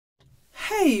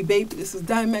Hey, baby, this is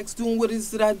Dymax doing what it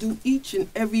is that I do each and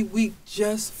every week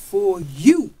just for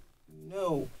you.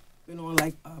 Been on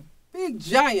like a big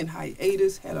giant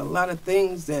hiatus, had a lot of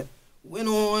things that went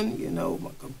on,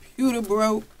 my computer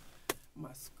broke,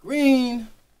 my screen,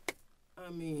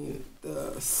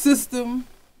 the system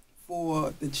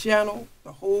for the channel,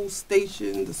 the whole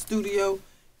station, the studio,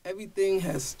 everything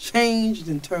has changed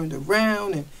and turned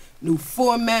around, and new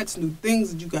formats, new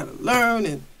things that you got to learn,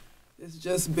 and it's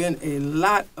just been a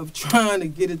lot of trying to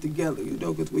get it together,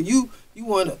 because when you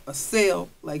want a sale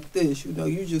like this,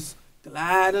 you just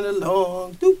gliding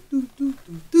along,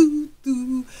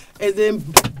 and then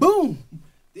boom,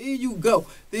 there you go.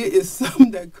 There is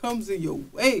something that comes in your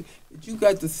way that you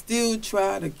got to still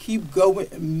try to keep going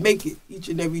and make it each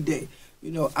and every day.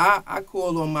 I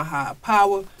call on my higher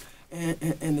power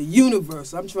and the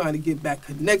universe. I'm trying to get back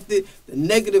connected. The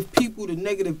negative people, the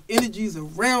negative energies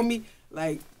around me,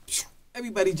 like,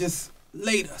 everybody just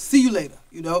later. See you later,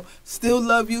 Still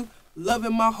love you, love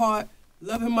in my heart,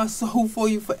 love in my soul for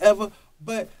you forever.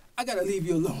 But I got to leave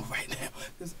you alone right now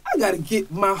because I got to get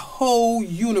my whole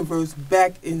universe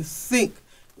back in sync.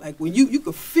 Like when you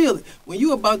could feel it. When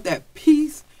you about that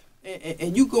peace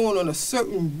and you going on a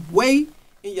certain way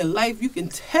in your life, you can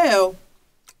tell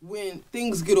when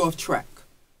things get off track.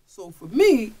 So for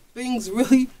me, things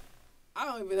really, I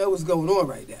don't even know what's going on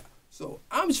right now. So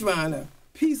I'm trying to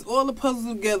piece all the puzzles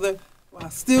together while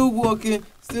still walking,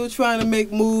 still trying to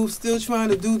make moves, still trying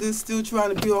to do this, still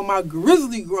trying to be on my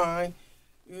grizzly grind,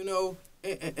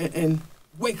 and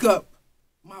wake up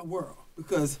my world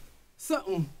because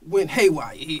something went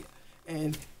haywire here.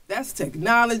 And that's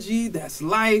technology, that's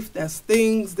life, that's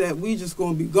things that we just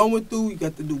going to be going through. You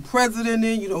got the new president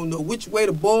in, you don't know which way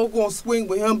the ball going to swing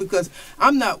with him because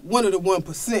I'm not one of the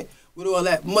 1% with all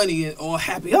that money and all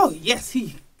happy. Oh, yes,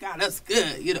 he got us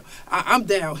good, I'm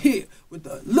down here with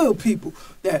the little people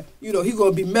that, he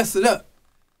going to be messing up,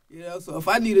 So if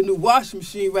I need a new washing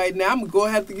machine right now, I'm going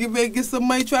to have to get some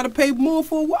money, try to pay more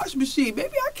for a washing machine.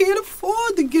 Maybe I can't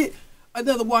afford to get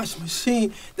another washing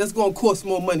machine that's going to cost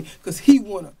more money because he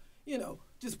want to,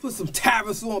 just put some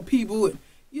tariffs on people and,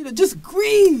 just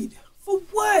greed. For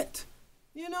what?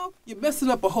 You're messing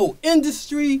up a whole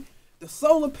industry. The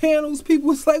solar panels, people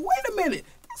was like, wait a minute.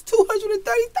 That's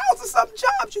 230,000 something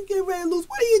jobs you get ready to lose.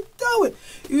 What are you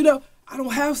doing? I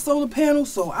don't have solar panels,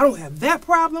 so I don't have that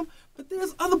problem. But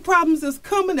there's other problems that's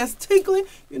coming, that's tinkling.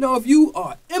 If you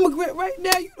are an immigrant right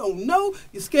now, you don't know.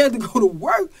 You're scared to go to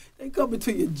work. They come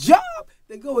into your job.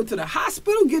 They go into the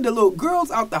hospital, get the little girls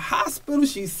out the hospital.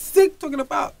 She's sick, talking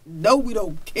about, no, we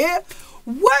don't care.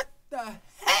 What the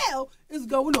hell is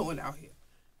going on out here?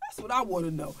 That's what I want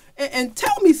to know. And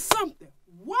tell me something.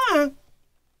 Why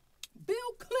Bill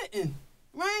Clinton,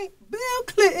 right? Bill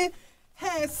Clinton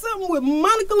had something with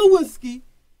Monica Lewinsky,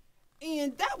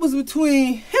 and that was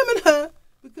between him and her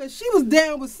because she was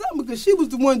down with something because she was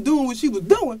the one doing what she was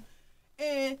doing.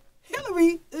 And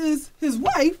Hillary is his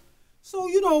wife. So,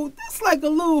 that's like a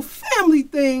little family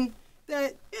thing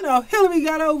that, Hillary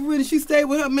got over it and she stayed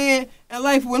with her man and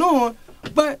life went on.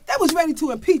 But that was ready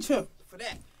to impeach him for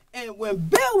that. And when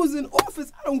Bill was in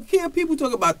office, I don't care. People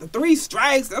talk about the 3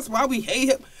 strikes. That's why we hate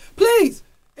him. Please,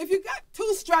 if you got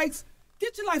 2 strikes,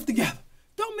 get your life together.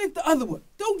 Don't make the other one.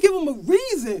 Don't give him a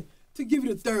reason to give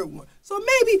you the 3rd one. So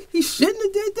maybe he shouldn't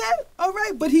have did that, all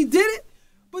right? But he did it.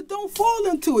 But don't fall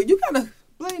into it. You got to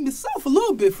blame yourself a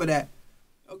little bit for that.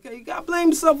 Okay, you got to blame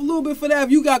yourself a little bit for that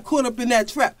if you got caught up in that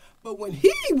trap. But when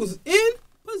he was in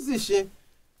position,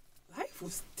 life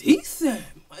was decent.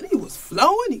 Money was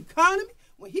flowing, economy.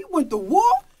 When he went to war,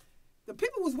 the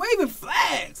people was waving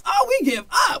flags. Oh, we give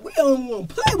up. We don't want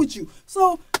to play with you.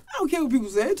 So I don't care what people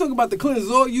say. They talk about the Clintons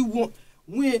all you want.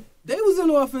 When they was in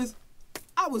office,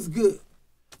 I was good.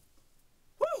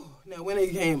 Whew. Now, when they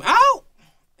came out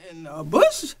and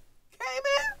Bush came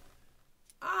in,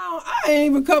 I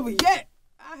ain't recovered yet.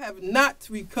 I have not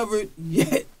recovered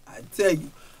yet, I tell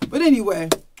you. But anyway,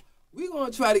 we're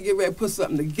going to try to get ready to put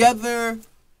something together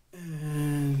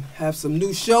and have some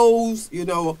new shows.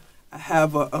 I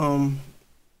have a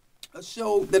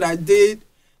show that I did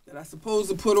that I supposed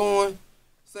to put on,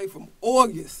 say from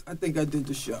August, I think I did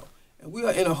the show. And we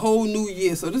are in a whole new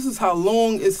year. So this is how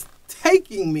long it's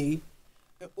taking me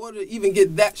in order to even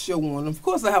get that show on. Of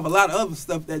course, I have a lot of other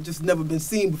stuff that just never been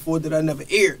seen before that I never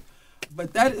aired.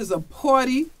 But that is a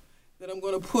party that I'm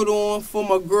going to put on for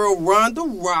my girl,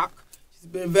 Rhonda Rock. She's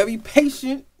been very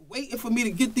patient, waiting for me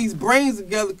to get these brains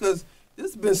together because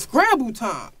this has been scramble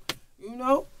time,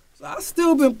 So I've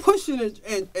still been pushing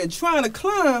and trying to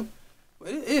climb, but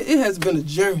it has been a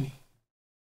journey.